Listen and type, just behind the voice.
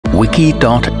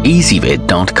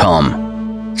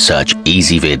wiki.ezvid.com. Search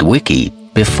Ezvid Wiki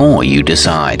before you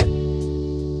decide.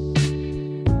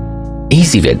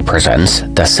 Ezvid presents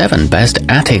the 7 best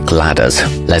attic ladders.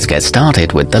 Let's get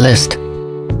started with the list.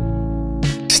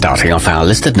 Starting off our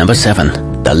list at number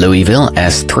 7, the Louisville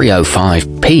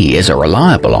S305P is a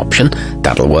reliable option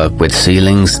that'll work with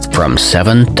ceilings from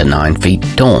 7 to 9 feet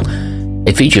tall.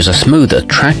 It features a smooth,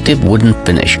 attractive wooden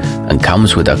finish and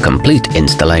comes with a complete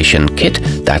installation kit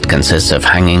that consists of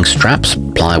hanging straps,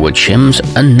 plywood shims,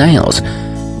 and nails.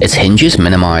 Its hinges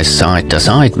minimize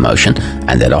side-to-side motion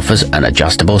and it offers an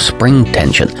adjustable spring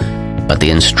tension, but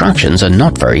the instructions are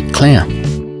not very clear.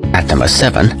 At number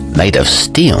 7, made of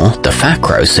steel, the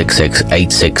fakro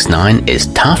 66869 is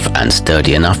tough and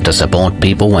sturdy enough to support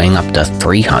people weighing up to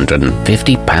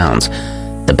 350 pounds.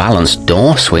 The balanced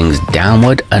door swings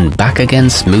downward and back again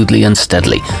smoothly and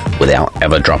steadily, without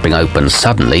ever dropping open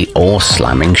suddenly or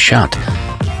slamming shut.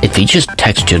 It features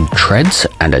textured treads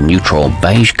and a neutral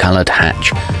beige-colored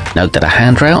hatch. Note that a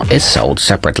handrail is sold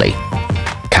separately.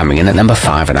 Coming in at number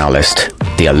 5 on our list,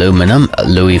 the aluminum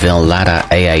Louisville ladder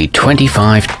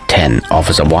AA2510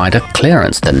 offers a wider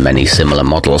clearance than many similar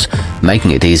models,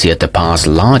 making it easier to pass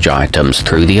large items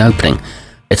through the opening.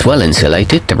 It's well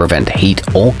insulated to prevent heat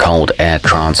or cold air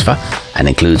transfer and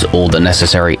includes all the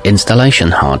necessary installation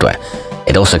hardware.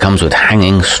 It also comes with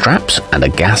hanging straps and a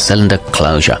gas cylinder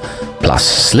closure, plus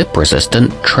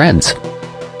slip-resistant treads.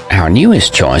 Our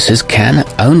newest choices can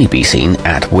only be seen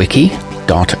at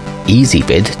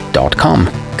wiki.ezvid.com.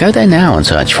 Go there now and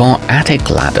search for attic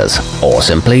ladders, or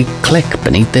simply click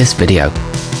beneath this video.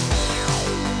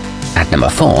 At number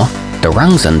 4, the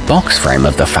rungs and box frame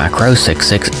of the fakro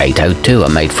 66802 are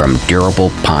made from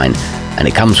durable pine, and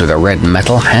it comes with a red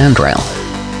metal handrail.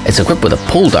 It's equipped with a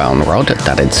pull-down rod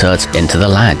that inserts into the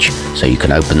latch, so you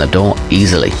can open the door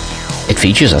easily. It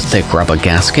features a thick rubber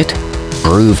gasket,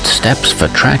 grooved steps for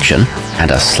traction, and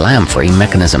a slam-free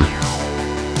mechanism.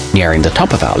 Nearing the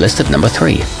top of our list at number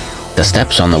 3, the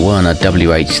steps on the Werner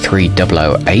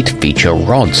WH3008 feature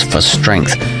rods for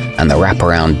strength, and the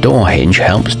wraparound door hinge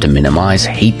helps to minimize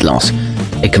heat loss.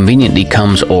 It conveniently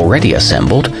comes already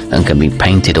assembled and can be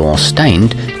painted or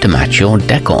stained to match your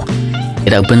decor.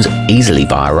 It opens easily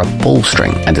via a pull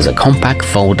string and is a compact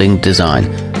folding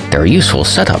design. There are useful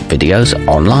setup videos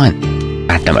online.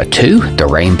 At number 2, the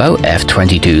Rainbow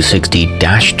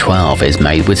F2260-12 is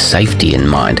made with safety in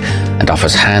mind and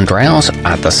offers handrails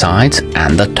at the sides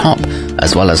and the top,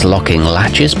 as well as locking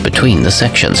latches between the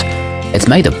sections. It's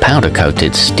made of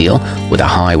powder-coated steel with a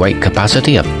high weight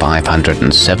capacity of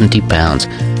 570 pounds.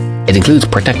 It includes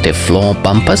protective floor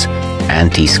bumpers,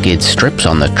 anti-skid strips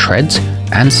on the treads,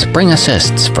 and spring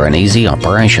assists for an easy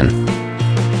operation.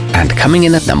 And coming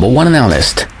in at number 1 on our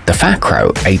list, the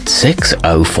fakro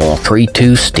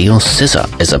 860432 steel scissor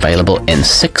is available in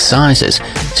 6 sizes,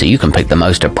 so you can pick the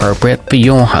most appropriate for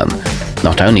your home.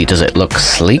 Not only does it look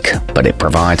sleek, but it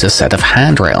provides a set of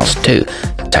handrails too,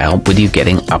 to help with you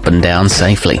getting up and down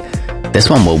safely. This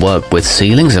one will work with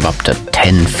ceilings of up to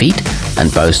 10 feet and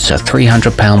boasts a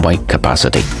 300-pound weight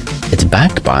capacity. It's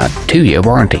backed by a 2-year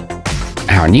warranty.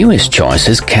 Our newest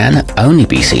choices can only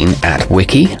be seen at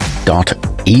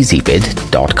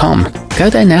wiki.ezvid.com. Go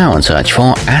there now and search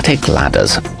for attic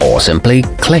ladders, or simply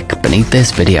click beneath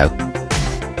this video.